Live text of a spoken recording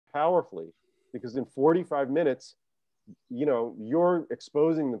powerfully, because in 45 minutes, you're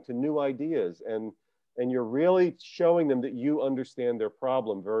exposing them to new ideas, and you're really showing them that you understand their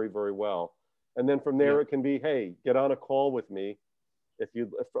problem very, very well. And then from there, it can be, hey, get on a call with me. If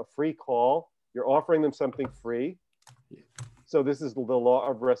a free call, you're offering them something free. So this is the law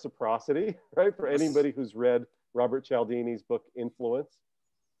of reciprocity, right? For anybody who's read Robert Cialdini's book, Influence,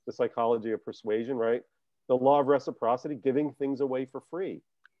 The Psychology of Persuasion, right? The law of reciprocity, giving things away for free,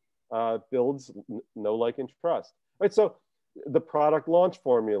 builds know, like, and trust, right? So the product launch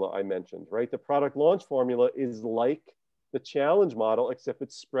formula I mentioned, right? The product launch formula is like the challenge model, except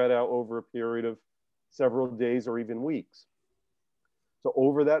it's spread out over a period of several days or even weeks. So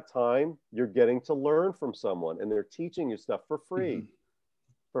over that time, you're getting to learn from someone, and they're teaching you stuff for free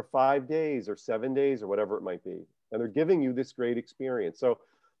for 5 days or 7 days or whatever it might be. And they're giving you this great experience. So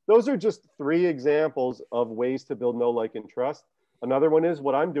those are just 3 examples of ways to build know, like, and trust. Another one is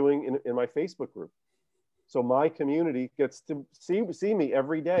what I'm doing in my Facebook group. So my community gets to see me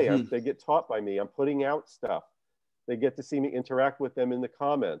every day. They get taught by me. I'm putting out stuff. They get to see me interact with them in the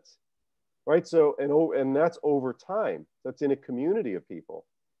comments. Right. So, and that's over time. That's in a community of people.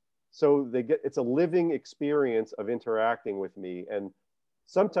 So it's a living experience of interacting with me. And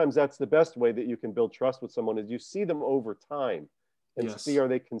sometimes that's the best way that you can build trust with someone, is you see them over time and see, are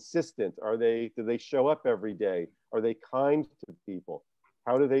they consistent? Do they show up every day? Are they kind to people?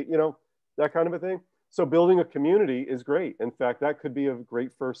 How do they, that kind of a thing. So building a community is great. In fact, that could be a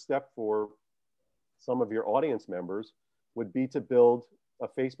great first step for some of your audience members, would be to build a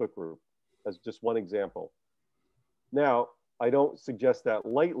Facebook group, as just one example. Now, I don't suggest that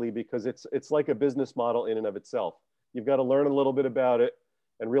lightly, because it's like a business model in and of itself. You've got to learn a little bit about it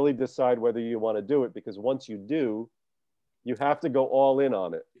and really decide whether you want to do it, because once you do, you have to go all in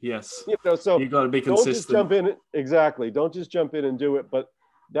on it. Yes. So you've got to be Don't consistent. just jump in. Exactly. Don't just jump in and do it. But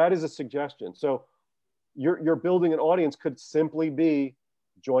that is a suggestion. So you're building an audience could simply be,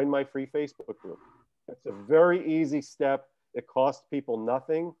 join my free Facebook group. It's a very easy step. It costs people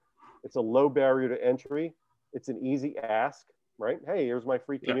nothing. It's a low barrier to entry. It's an easy ask, right? Hey, here's my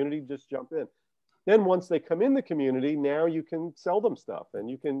free community. Just jump in. Then once they come in the community, now you can sell them stuff, and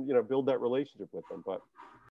you can, build that relationship with them. But